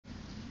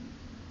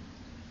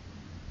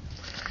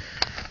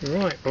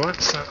Right, well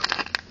that's that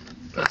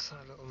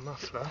little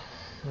muffler.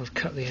 I've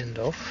cut the end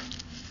off,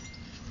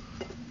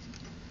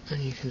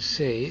 and you can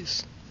see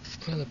it's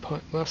where the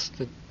pipe, where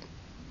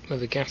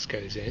the gas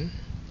goes in,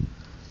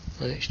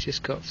 and it's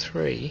just got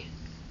 3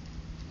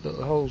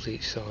 little holes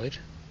each side,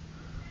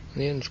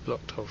 and the end's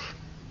blocked off.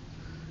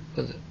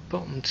 But the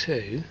bottom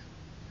 2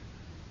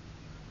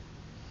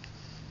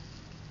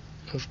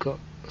 have got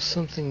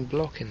something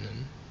blocking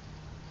them.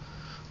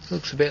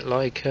 Looks a bit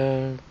like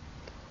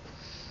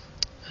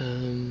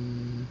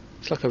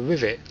it's like a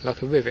rivet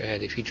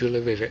head if you drill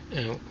a rivet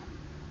out,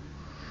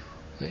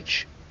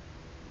 which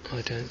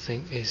I don't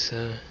think is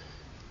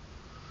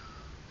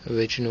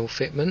original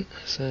fitment.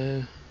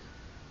 So,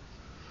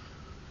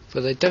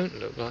 but they don't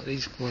look like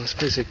these. Well, I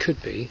suppose they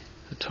could be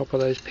the top of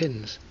those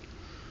pins,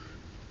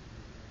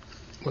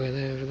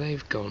 wherever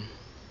they've gone.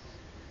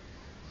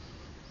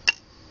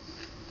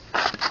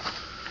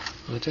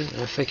 I don't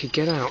know if they could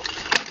get out.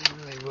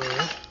 There they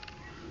were.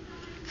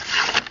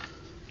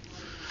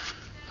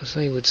 Because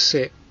they would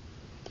sit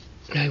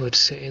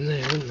in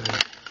there, wouldn't they?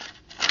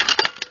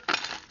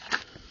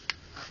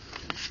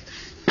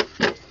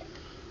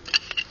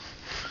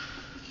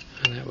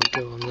 And that would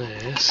go on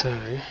there, so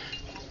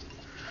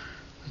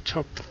the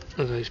top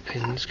of those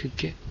pins could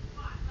get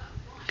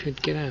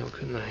out,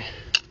 couldn't they?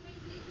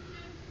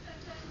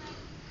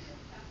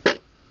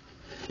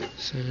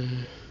 So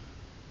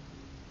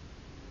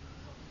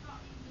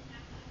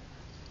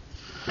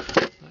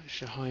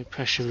that's your high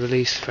pressure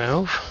release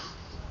valve.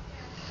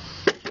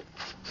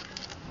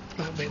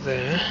 That bit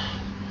there.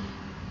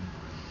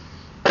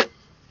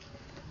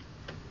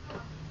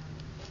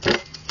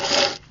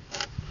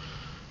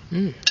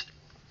 Oh,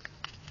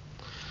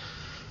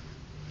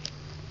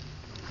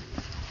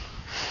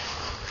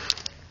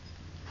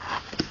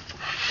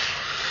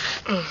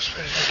 I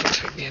suppose we can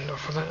take the end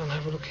off of that and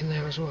have a look in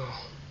there as well.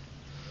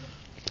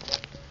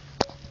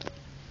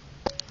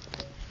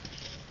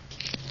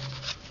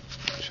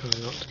 Try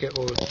not to get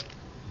all the...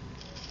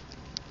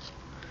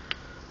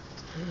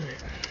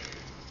 Right.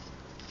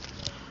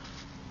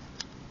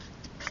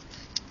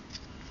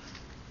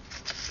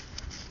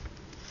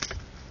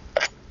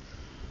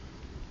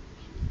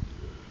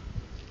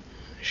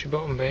 Your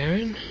bottom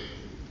bearing,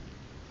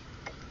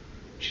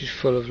 which is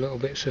full of little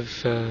bits of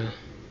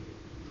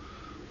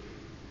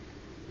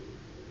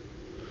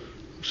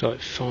looks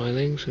like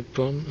filings of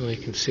bronze. Oh, you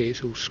can see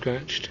it's all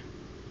scratched.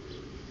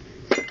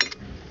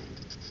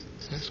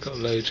 That's got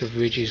loads of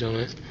ridges on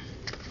it.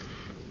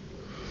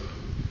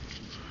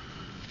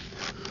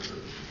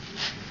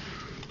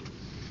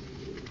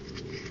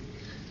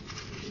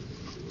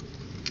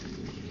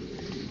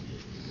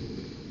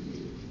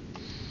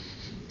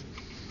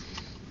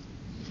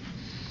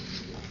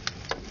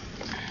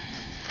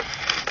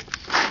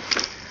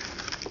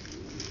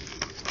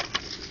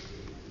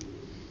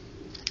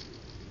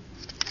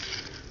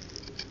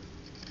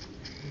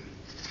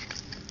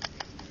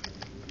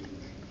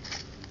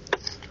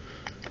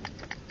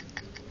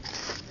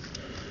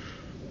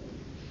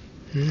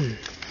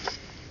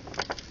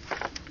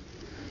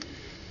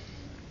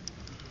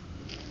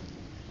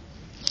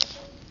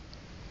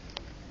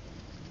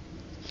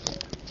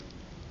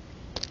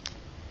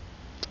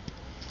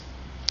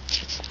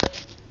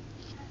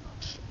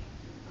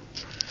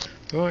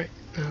 Right,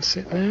 that's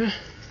it there.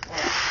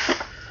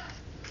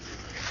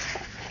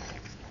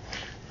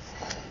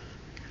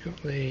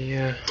 Got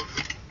the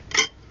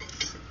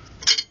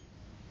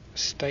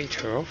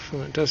stator off,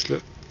 and it does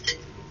look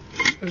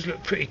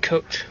pretty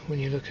cooked when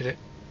you look at it.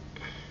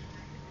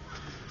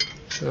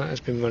 So that has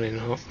been running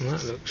hot, and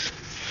that looks,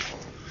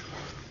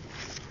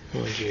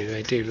 mind you,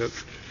 they do look,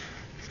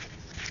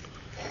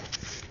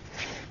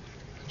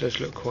 it does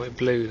look quite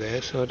blue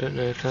there, so I don't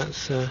know if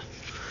that's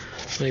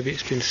maybe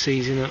it's been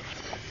seizing up.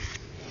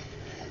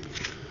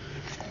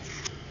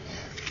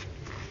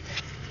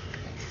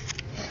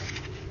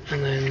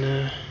 And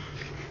then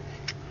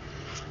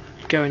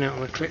going out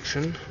on the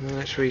Clixon, and then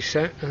let's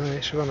reset, and then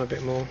let's run a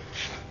bit more.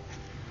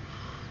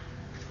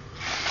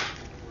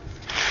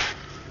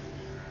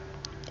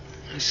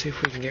 Let's see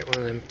if we can get one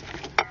of them.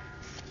 I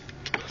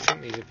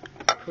think these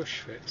are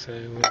push fit, so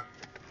there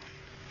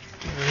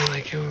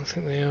they go. I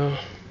think they are.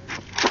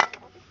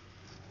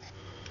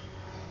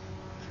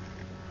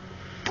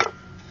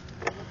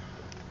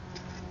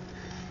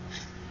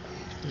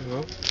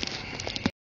 Well.